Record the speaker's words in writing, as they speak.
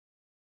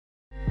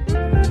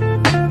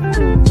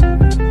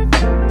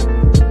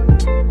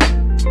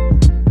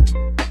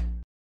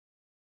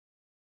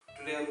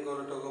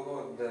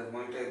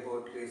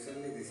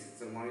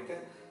monitor.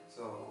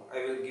 So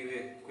I will give you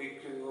a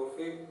quick review of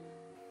it.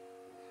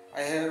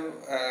 I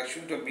have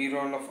shoot a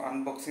b-roll of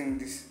unboxing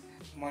this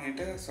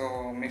monitor,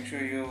 so make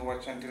sure you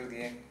watch until the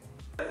end.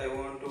 I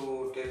want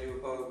to tell you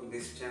about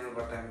this channel,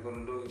 what I'm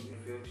going to do in the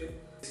future.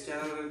 This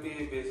channel will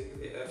be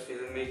basically a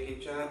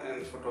filmmaking channel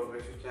and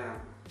photography channel,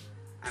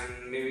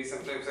 and maybe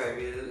sometimes I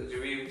will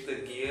review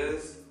the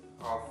gears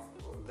of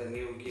the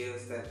new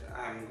gears that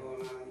I'm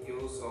gonna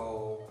use,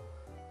 or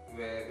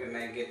when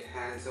I get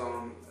hands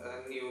on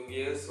new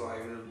gears, so I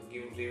will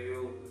give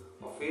review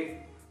of it,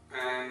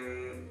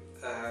 and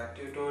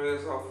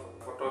tutorials of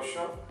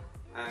Photoshop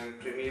and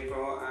Premiere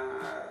Pro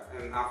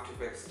and After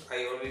Effects.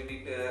 I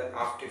already did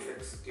After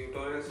Effects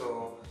tutorial,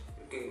 so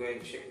you can go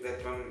and check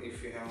that one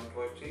if you haven't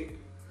watched it.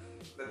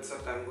 That's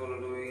what I'm gonna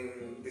do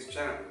in this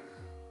channel.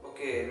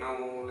 Okay, now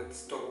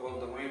let's talk about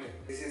the monitor.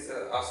 This is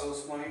a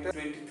Asus monitor,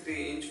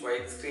 23-inch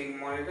widescreen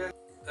monitor.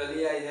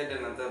 Earlier I had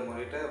another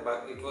monitor,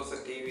 but it was a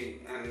TV,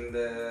 and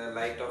the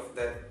light of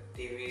that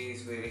TV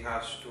is very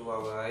harsh to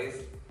our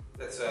eyes.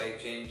 That's why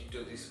I changed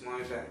to this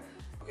monitor.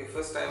 Okay,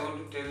 first I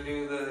want to tell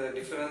you the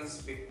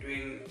difference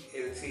between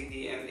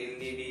LCD and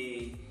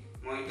LED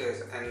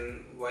monitors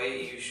and why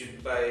you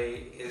should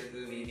buy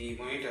LED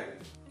monitor.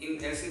 In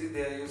LCD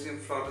they are using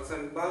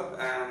fluorescent bulb,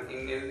 and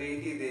in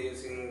LED they are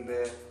using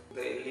the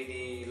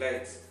LED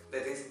lights.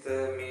 That is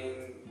the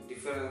main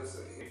difference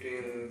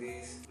between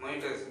these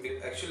monitors.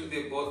 Actually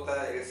they both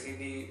are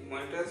LCD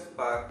monitors,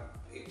 but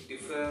it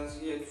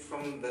differentiates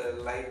from the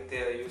light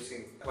they are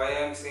using. Why I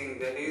am saying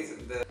that is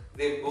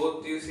they're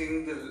both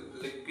using the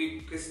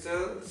liquid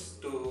crystals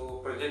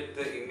to project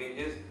the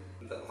images.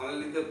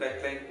 Only the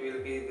backlight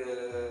will be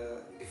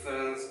the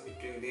difference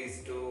between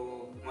these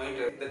two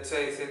monitors. That's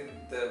why I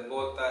said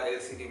both are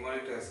LCD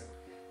monitors.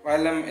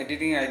 While I'm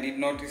editing, I did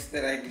notice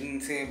that I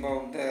didn't say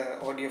about the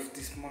audio of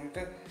this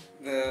monitor.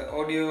 The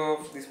audio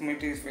of this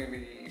monitor is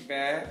very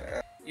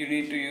bad. You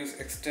need to use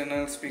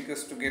external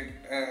speakers to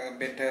get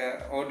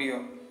better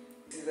audio.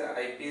 This is the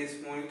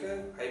IPS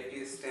monitor.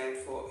 IPS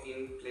stands for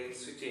in-plane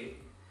switching.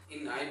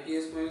 In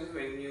IPS monitor,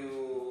 when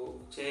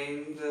you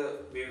change the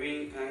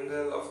viewing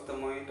angle of the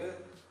monitor,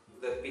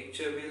 the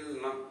picture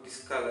will not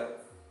discolor.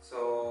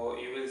 So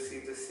you will see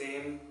the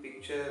same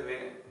picture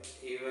when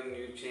even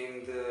you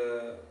change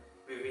the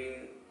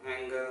viewing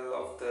angle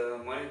of the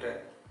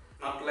monitor.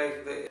 Not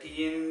like the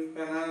TN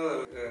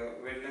panel,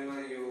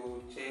 whenever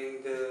you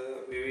change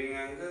the viewing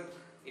angle,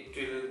 it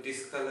will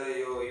discolor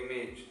your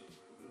image.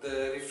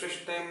 The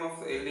refresh time of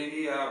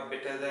LED are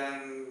better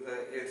than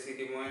the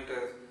LCD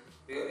monitors.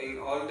 In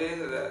old days,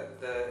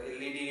 the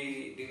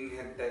LED didn't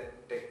have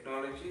that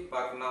technology,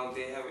 but now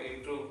they have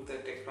improved the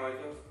technology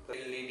of the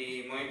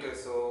LED monitor.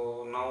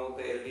 So now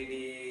the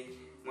LED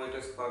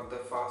monitors got the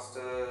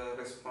faster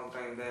response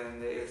time than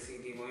the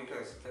LCD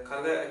monitors. The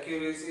color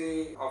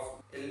accuracy of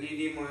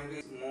LED monitor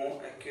is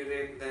more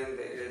accurate than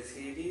the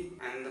LCD,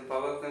 and the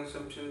power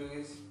consumption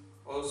is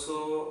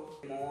also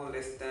more or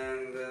less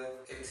than the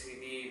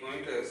LCD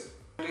monitors.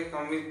 They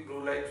come with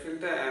blue light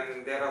filter,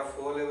 and there are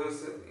 4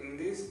 levels in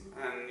this,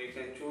 and you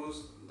can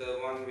choose the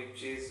one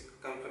which is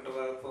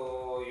comfortable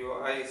for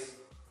your eyes.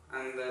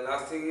 And the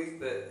last thing is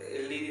the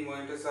LED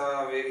monitors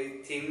are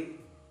very thin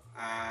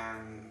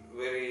and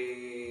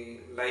very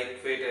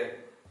lightweighted.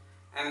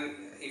 And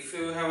if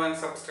you haven't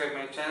subscribed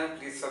my channel,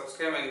 please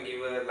subscribe and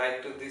give a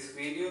like to this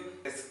video.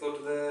 Let's go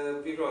to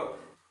the b-roll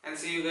and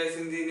see you guys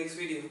in the next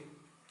video.